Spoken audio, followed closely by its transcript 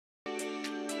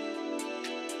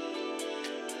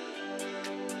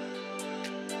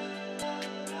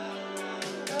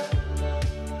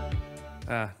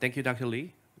Thank you, Dr.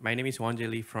 Lee. My name is Wonjae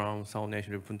Lee from Seoul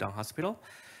National 분당 Hospital.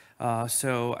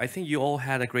 So I think you all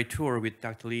had a great tour with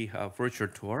Dr. Lee, virtual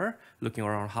tour, looking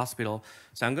around hospital.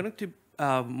 So I'm going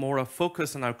to more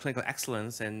focus on our clinical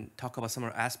excellence and talk about some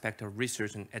aspect of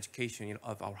research and education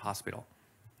of our hospital.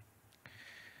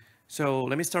 So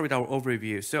let me start with our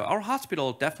overview. So our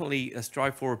hospital definitely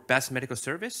strive for best medical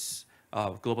service,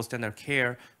 global standard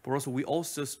care, but also we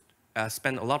also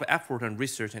spend a lot of effort on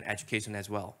research and education as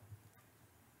well.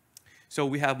 So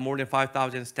we have more than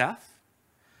 5,000 staff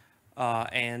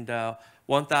and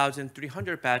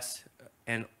 1,300 beds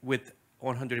and with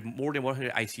more than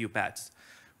 100 ICU beds.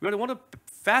 We are one of the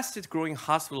fastest growing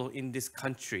hospitals in this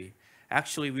country.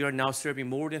 Actually, we are now serving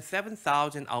more than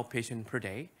 7,000 outpatients per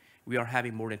day. We are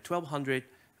having more than 1,200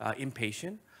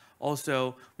 inpatient.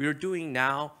 Also, we are doing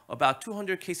now about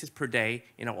 200 cases per day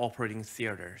in our operating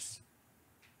theaters.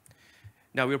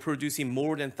 Now, we are producing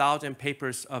more than 1,000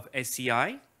 papers of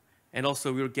SCI, and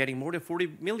also we are getting more than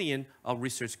 40 million of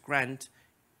research grant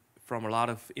from a lot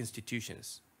of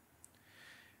institutions.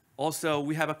 Also,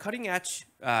 we have a cutting-edge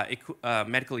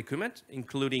medical equipment,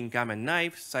 including gamma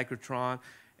knife, cyclotron,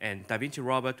 and Da Vinci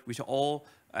robot, which are all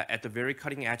at the very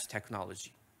cutting-edge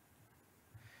technology.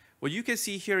 What you can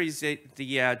see here is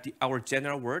our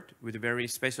general ward with a very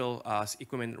special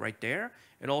equipment right there.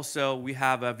 And also, we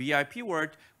have a VIP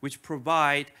ward, which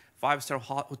provide 5-star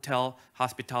hotel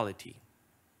hospitality.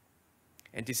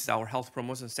 And this is our health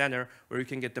promotion center where you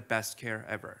can get the best care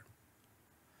ever.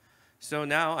 So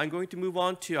now I'm going to move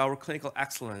on to our clinical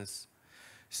excellence.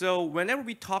 So whenever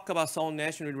we talk about Seoul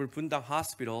National 분당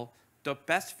Hospital, the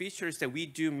best feature is that we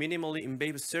do minimally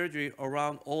invasive surgery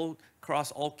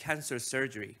across all cancer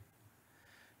surgery.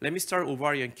 Let me start with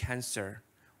ovarian cancer.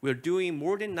 We're doing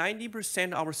more than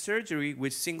 90% of our surgery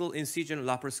with single incision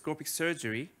laparoscopic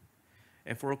surgery.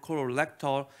 And for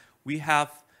colorectal, we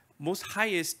have most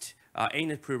highest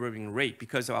anal preserving rate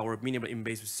because of our minimally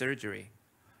invasive surgery.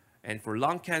 And for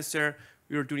lung cancer,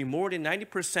 we are doing more than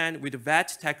 90% with the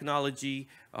VATS technology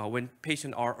when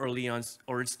patients are early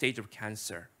stage of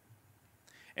cancer.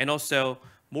 And also,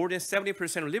 more than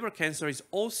 70% of liver cancer is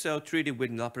also treated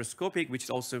with laparoscopic, which is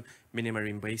also minimally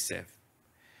invasive.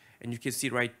 And you can see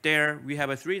right there, we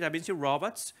have 3 Da Vinci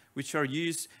robots, which are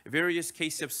used in various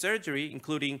cases of surgery,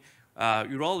 including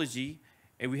urology,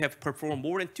 and we have performed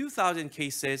more than 2,000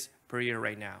 cases per year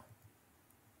right now.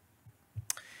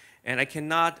 And I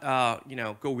cannot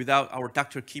go without our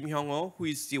Dr. Kim Hyung-oh, who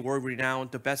is the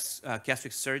world-renowned, the best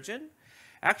gastric surgeon.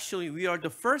 Actually, we are the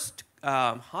first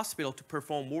hospital to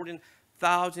perform more than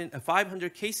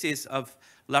 500 cases of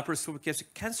laparoscopic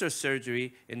gastric cancer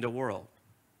surgery in the world.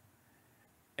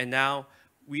 And now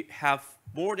we have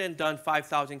more than done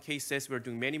 5,000 cases. We're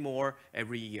doing many more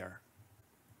every year.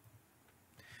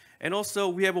 And also,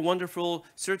 we have a wonderful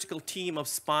surgical team of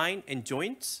spine and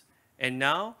joints. And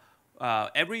now,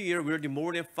 every year, we're doing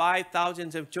more than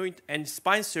 5,000 of joint and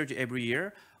spine surgery every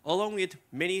year, along with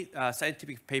many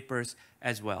scientific papers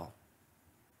as well.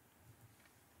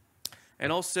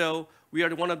 And also, we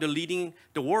are one of the leading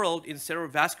the world in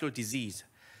cerebrovascular disease.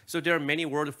 So there are many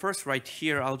world firsts right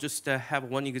here. I'll just have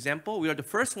one example. We are the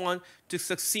first one to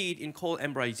succeed in cold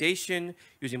embolization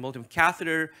using multiple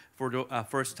catheter for the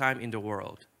first time in the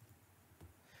world.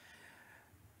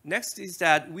 Next is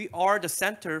that we are the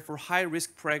center for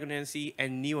high-risk pregnancy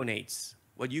and neonates.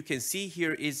 What you can see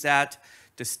here is that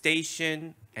the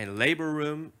station and labor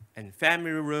room and family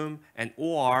room and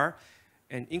OR,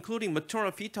 and including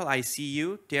maternal fetal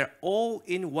ICU, they're all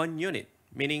in one unit,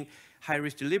 meaning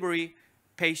high-risk delivery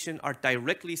patients are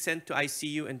directly sent to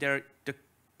ICU and the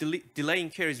delay in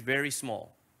care is very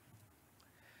small.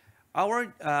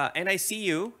 Our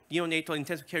NICU, neonatal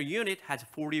intensive care unit, has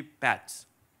 40 beds.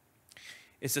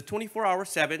 It's a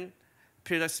 24/7,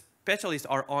 specialists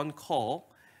are on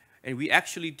call, and we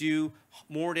actually do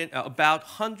more than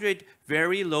about 100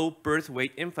 very low birth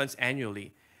weight infants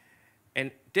annually. And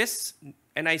this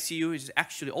NICU is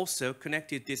actually also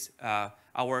connected to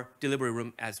our delivery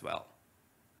room as well.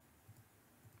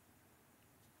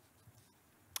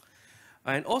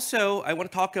 And also, I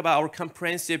want to talk about our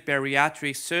comprehensive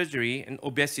bariatric surgery and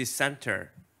obesity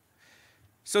center.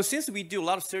 So since we do a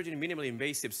lot of surgery, minimally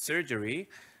invasive surgery,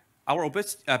 our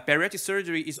bariatric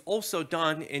surgery is also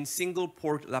done in single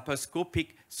port laparoscopic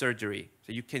surgery.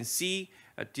 So you can see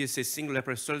this is single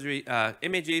laparoscopic surgery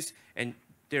images, and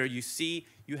there you see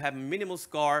you have minimal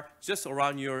scar just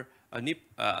around your nip.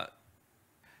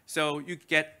 So you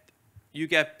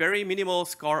get very minimal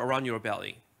scar around your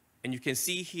belly. And you can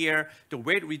see here the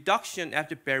weight reduction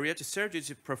after bariatric surgery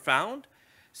is profound.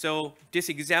 So this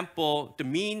example, the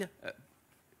mean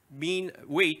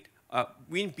weight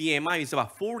mean BMI is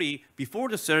about 40 before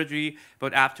the surgery,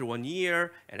 but after 1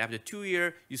 year and after 2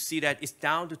 years, you see that it's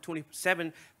down to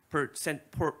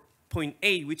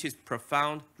 27.8, which is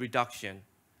profound reduction.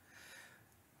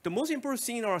 The most important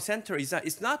thing in our center is that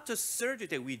it's not just surgery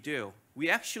that we do. We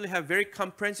actually have a very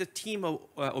comprehensive team of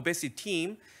obesity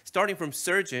team, starting from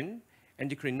surgeon,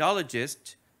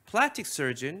 endocrinologist, plastic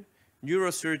surgeon,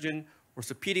 neurosurgeon,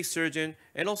 orthopedic surgeon,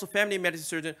 and also family medicine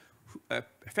surgeon,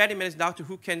 family medicine doctor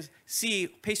who can see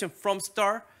patient from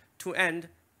start to end,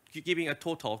 giving a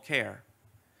total care.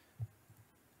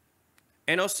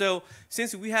 And also,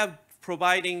 since we have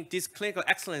providing this clinical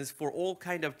excellence for all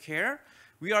kind of care,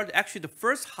 we are actually the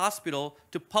first hospital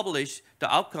to publish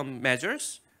the outcome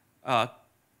measures to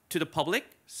the public.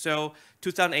 So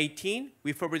 2018,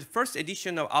 we published the first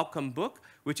edition of outcome book,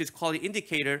 which is quality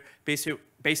indicator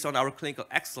based on our clinical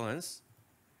excellence.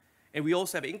 And we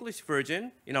also have English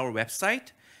version in our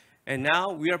website. And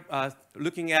now we are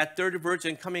looking at third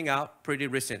version coming out pretty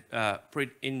recent,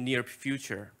 in near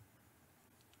future.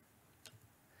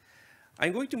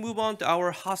 I'm going to move on to our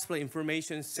hospital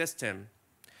information system.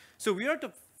 So we are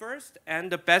the first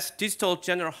and the best digital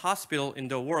general hospital in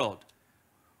the world.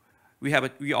 We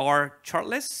are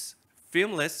chartless,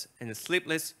 filmless, and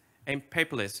sleepless, and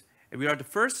paperless. And we are the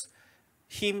first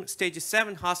HIM Stage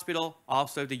 7 hospital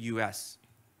outside the US.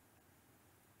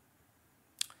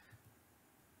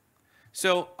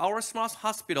 So our smart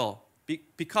hospital,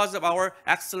 because of our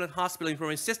excellent hospital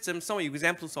information system, some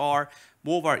examples are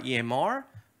mobile EMR,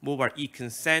 mobile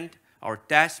e-consent, our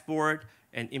dashboard,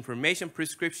 and information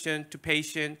prescription to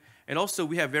patient. And also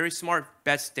we have very smart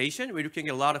bed station where you can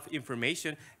get a lot of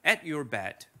information at your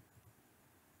bed.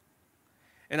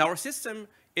 And our system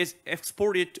is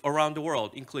exported around the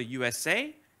world, including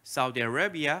USA, Saudi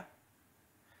Arabia,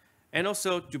 and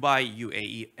also Dubai,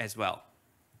 UAE as well.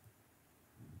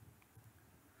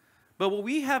 But what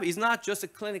we have is not just a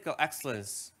clinical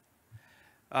excellence.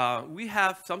 We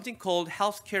have something called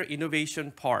Healthcare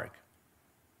Innovation Park.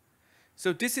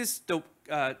 So this is the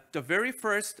very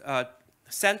first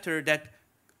center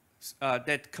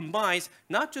that combines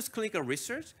not just clinical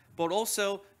research, but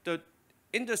also the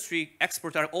industry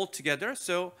experts are all together.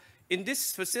 So in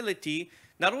this facility,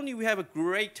 not only we have a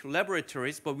great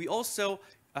laboratories, but we also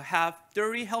have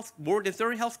more than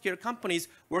 30 healthcare companies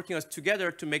working us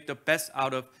together to make the best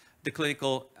out of the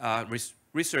clinical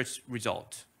research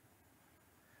result.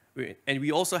 And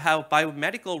we also have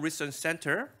Biomedical Research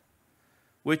Center,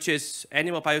 which is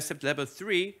Animal Biosafety Level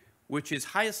 3, which is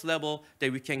highest level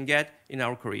that we can get in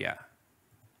our Korea.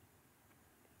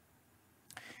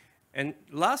 And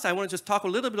last, I want to just talk a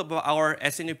little bit about our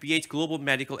SNUBH Global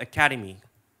Medical Academy.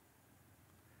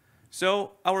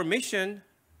 So our mission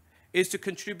is to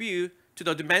contribute to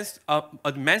the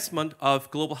advancement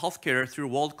of global healthcare through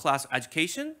world-class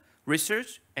education,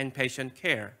 research, and patient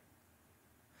care.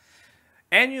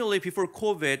 Annually, before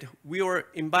COVID, we were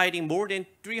inviting more than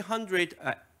 300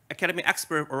 academic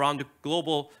experts around the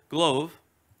globe.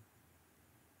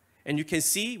 And you can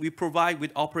see we provide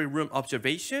with operating room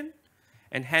observation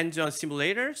and hands-on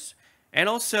simulators, and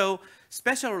also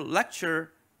special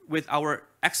lecture with our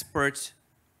experts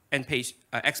and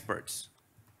experts.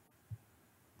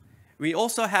 We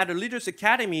also had a Leaders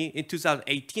Academy in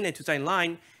 2018 and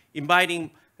 2009,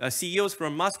 inviting CEOs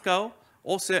from Moscow,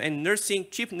 also and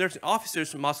chief nursing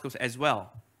officers from Moscow as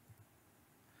well.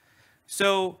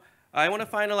 So I want to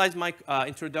finalize my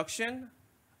introduction.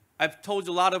 I've told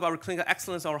you a lot of our clinical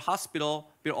excellence, our hospital.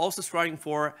 We're also striving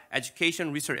for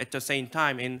education research at the same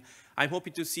time. And I'm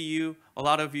hoping to see you, a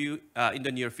lot of you, in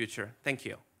the near future. Thank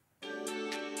you.